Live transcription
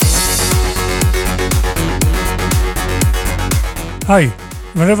Hi,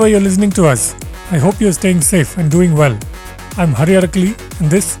 wherever you're listening to us, I hope you're staying safe and doing well. I'm Hari Arakali,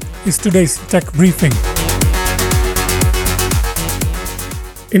 and this is today's Tech Briefing.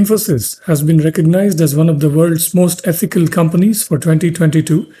 Infosys has been recognized as one of the world's most ethical companies for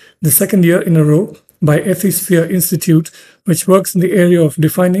 2022, the second year in a row, by Ethisphere Institute, which works in the area of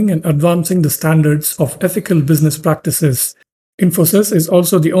defining and advancing the standards of ethical business practices. Infosys is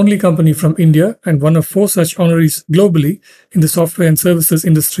also the only company from India and one of 4 such honorees globally in the software and services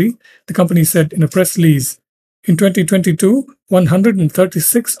industry, the company said in a press release. In 2022,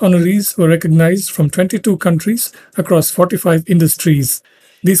 136 honorees were recognized from 22 countries across 45 industries.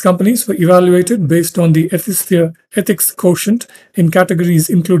 These companies were evaluated based on the Ethisphere Ethics Quotient in categories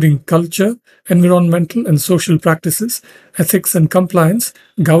including culture, environmental and social practices, ethics and compliance,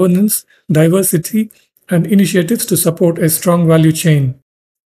 governance, diversity, and initiatives to support a strong value chain.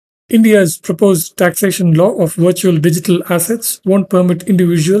 India's proposed taxation law of virtual digital assets won't permit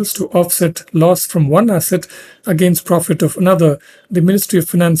individuals to offset loss from one asset against profit of another, the Ministry of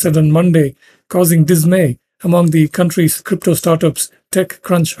Finance said on Monday, causing dismay among the country's crypto startups,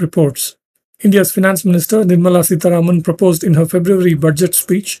 TechCrunch reports. India's Finance Minister Nirmala Sitharaman proposed in her February budget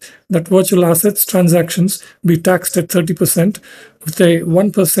speech that virtual assets transactions be taxed at 30%, with a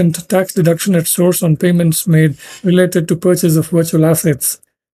 1% tax deduction at source on payments made related to purchase of virtual assets.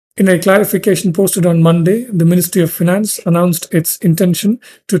 In a clarification posted on Monday, the Ministry of Finance announced its intention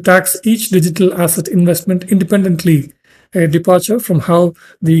to tax each digital asset investment independently, a departure from how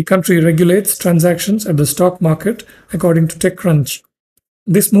the country regulates transactions at the stock market, according to TechCrunch.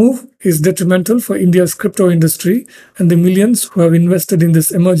 This move is detrimental for India's crypto industry and the millions who have invested in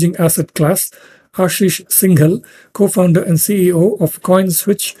this emerging asset class, Ashish Singhal, co-founder and CEO of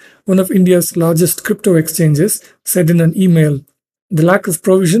CoinSwitch, one of India's largest crypto exchanges, said in an email. The lack of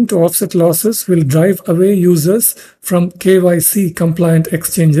provision to offset losses will drive away users from KYC compliant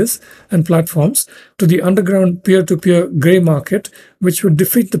exchanges and platforms to the underground peer-to-peer grey market, which would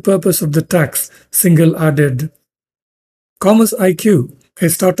defeat the purpose of the tax, Singhal added. Commerce IQ, a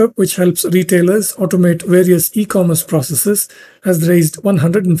startup which helps retailers automate various e-commerce processes, has raised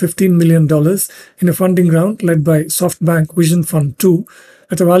 $115 million in a funding round led by SoftBank Vision Fund 2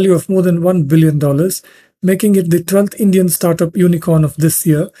 at a value of more than $1 billion, making it the 12th Indian startup unicorn of this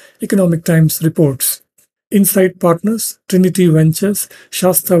year, Economic Times reports. Insight Partners, Trinity Ventures,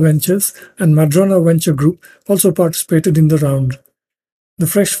 Shasta Ventures, and Madrona Venture Group also participated in the round. The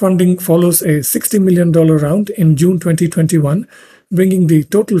fresh funding follows a $60 million round in June 2021, bringing the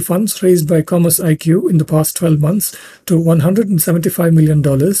total funds raised by Commerce IQ in the past 12 months to $175 million,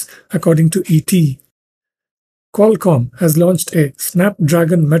 according to ET. Qualcomm has launched a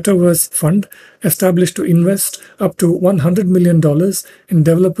Snapdragon Metaverse Fund established to invest up to $100 million in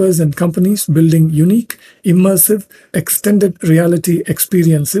developers and companies building unique, immersive, extended reality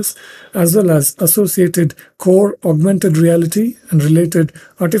experiences, as well as associated core augmented reality and related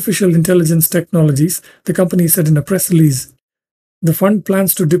artificial intelligence technologies, the company said in a press release. The fund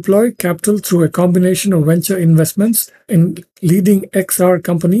plans to deploy capital through a combination of venture investments in leading XR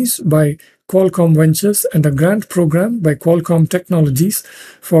companies by Qualcomm Ventures and a grant program by Qualcomm Technologies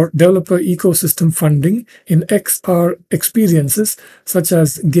for developer ecosystem funding in XR experiences such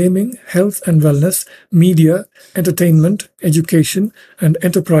as gaming, health and wellness, media, entertainment, education, and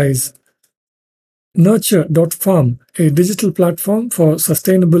enterprise. Nurture.farm, a digital platform for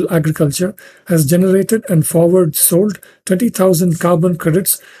sustainable agriculture, has generated and forward sold 20,000 carbon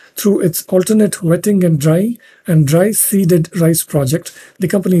credits through its alternate wetting and dry seeded rice project, the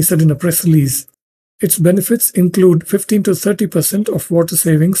company said in a press release. Its benefits include 15 to 30% of water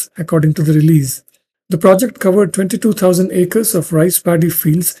savings, according to the release. The project covered 22,000 acres of rice paddy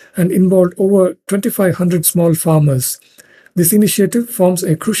fields and involved over 2,500 small farmers. This initiative forms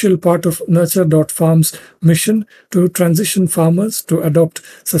a crucial part of Nurture.farm's mission to transition farmers to adopt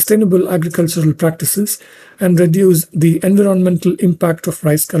sustainable agricultural practices and reduce the environmental impact of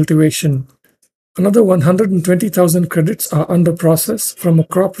rice cultivation. Another 120,000 credits are under process from a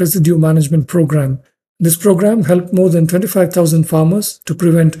crop residue management program. This program helped more than 25,000 farmers to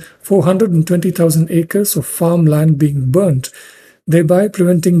prevent 420,000 acres of farm land being burnt, thereby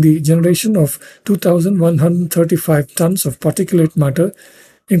preventing the generation of 2,135 tons of particulate matter,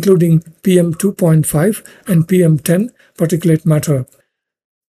 including PM2.5 and PM10 particulate matter.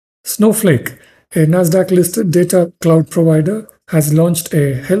 Snowflake, a Nasdaq-listed data cloud provider, has launched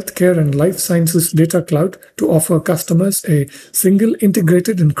a healthcare and life sciences data cloud to offer customers a single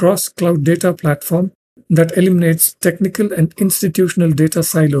integrated and cross-cloud data platform that eliminates technical and institutional data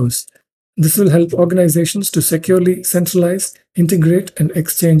silos. This will help organizations to securely centralize, integrate, and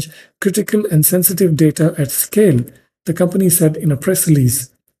exchange critical and sensitive data at scale, the company said in a press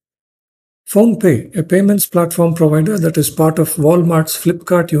release. PhonePe, a payments platform provider that is part of Walmart's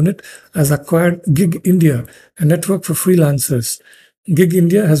Flipkart unit, has acquired Gig India, a network for freelancers. Gig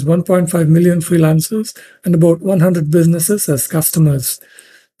India has 1.5 million freelancers and about 100 businesses as customers.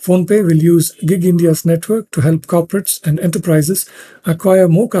 PhonePe will use Gig India's network to help corporates and enterprises acquire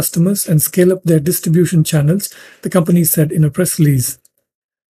more customers and scale up their distribution channels, the company said in a press release.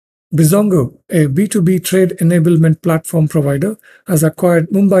 Bizongo, a B2B trade enablement platform provider, has acquired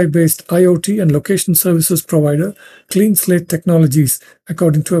Mumbai-based IoT and location services provider Clean Slate Technologies,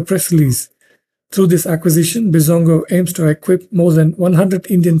 according to a press release. Through this acquisition, Bizongo aims to equip more than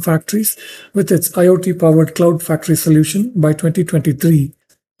 100 Indian factories with its IoT-powered cloud factory solution by 2023.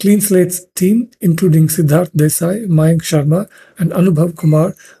 Clean Slate's team, including Siddharth Desai, Mayank Sharma, and Anubhav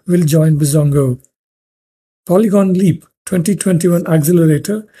Kumar, will join Bizongo. Polygon Leap 2021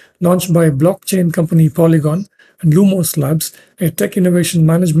 accelerator, launched by blockchain company Polygon and Lumos Labs, a tech innovation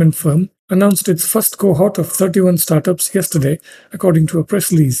management firm, announced its first cohort of 31 startups yesterday, according to a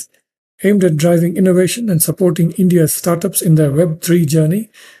press release. Aimed at driving innovation and supporting India's startups in their Web3 journey,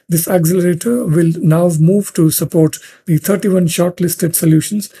 this accelerator will now move to support the 31 shortlisted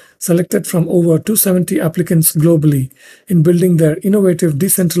solutions selected from over 270 applicants globally in building their innovative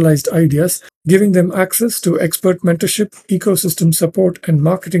decentralized ideas, giving them access to expert mentorship, ecosystem support, and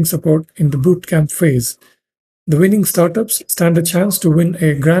marketing support in the bootcamp phase. The winning startups stand a chance to win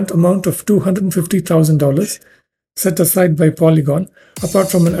a grant amount of $250,000 set aside by Polygon,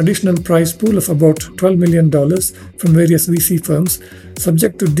 apart from an additional prize pool of about $12 million from various VC firms,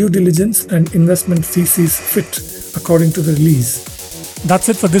 subject to due diligence and investment theses fit, according to the release. That's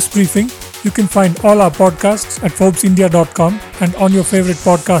it for this briefing. You can find all our podcasts at ForbesIndia.com and on your favorite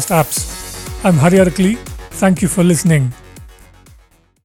podcast apps. I'm Hari Arakali. Thank you for listening.